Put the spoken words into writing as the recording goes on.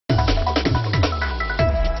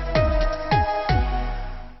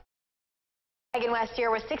Join last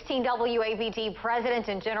year with 16 WAPT President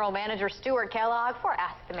and General Manager Stuart Kellogg for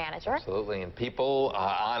Ask the Manager. Absolutely, and people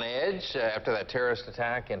on edge after that terrorist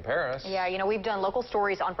attack in Paris. Yeah, you know, we've done local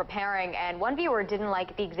stories on preparing, and one viewer didn't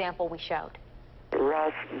like the example we showed.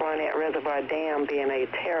 Ross Barnett Reservoir Dam being a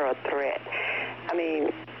terror threat. I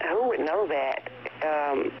mean, who would know that?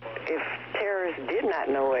 If terrorists did not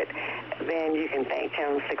know it, then you can thank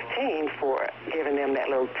Channel 16 for giving them that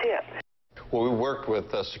little tip. Well, we worked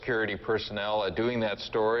with security personnel doing that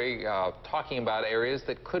story, talking about areas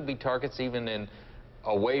that could be targets even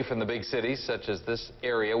away from the big cities, such as this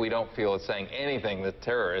area. We don't feel it's saying anything that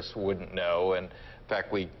terrorists wouldn't know. And in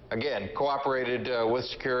fact, we, again, cooperated with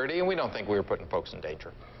security, and we don't think we were putting folks in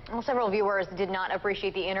danger. Well, several viewers did not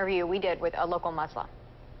appreciate the interview we did with a local Muslim.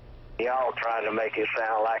 Y'all trying to make it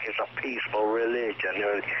sound like it's a peaceful religion,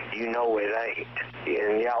 and you know it ain't.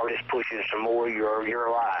 And y'all just pushing some more of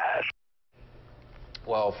your lies.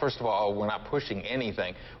 Well, first of all, we're not pushing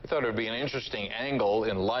anything. We thought it would be an interesting angle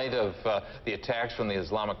in light of the attacks from the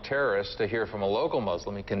Islamic terrorists to hear from a local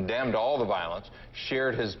Muslim. He condemned all the violence,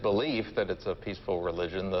 shared his belief that it's a peaceful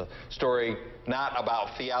religion. The story not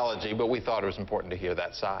about theology, but we thought it was important to hear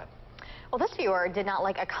that side. Well, this viewer did not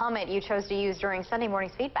like a comment you chose to use during Sunday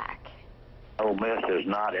morning's feedback. Ole Miss is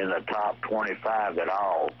not in the top 25 at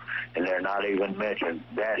all, and they're not even mentioned.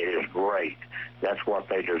 That is great. That's what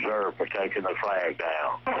they deserve for taking the flag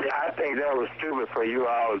down. I think that was stupid for you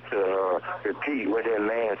all to repeat what that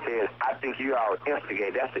man said. I think you all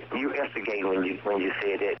instigate. You instigate when you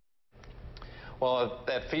said it. Well, at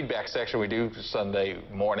that feedback section we do Sunday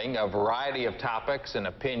morning, a variety of topics and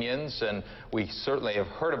opinions, and we certainly have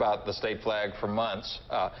heard about the state flag for months.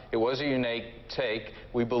 It was a unique take.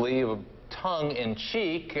 We believe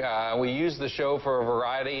tongue-in-cheek. We use the show for a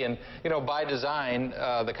variety, and, you know, by design,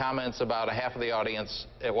 the comments about a half of the audience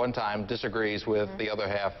at one time disagrees with the other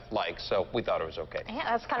half likes, so we thought it was okay. Yeah,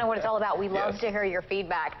 that's kind of what it's all about. We love to hear your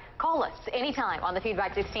feedback. Call us anytime on the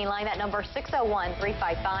Feedback 16 line. That number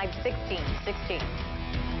 601-355-1616.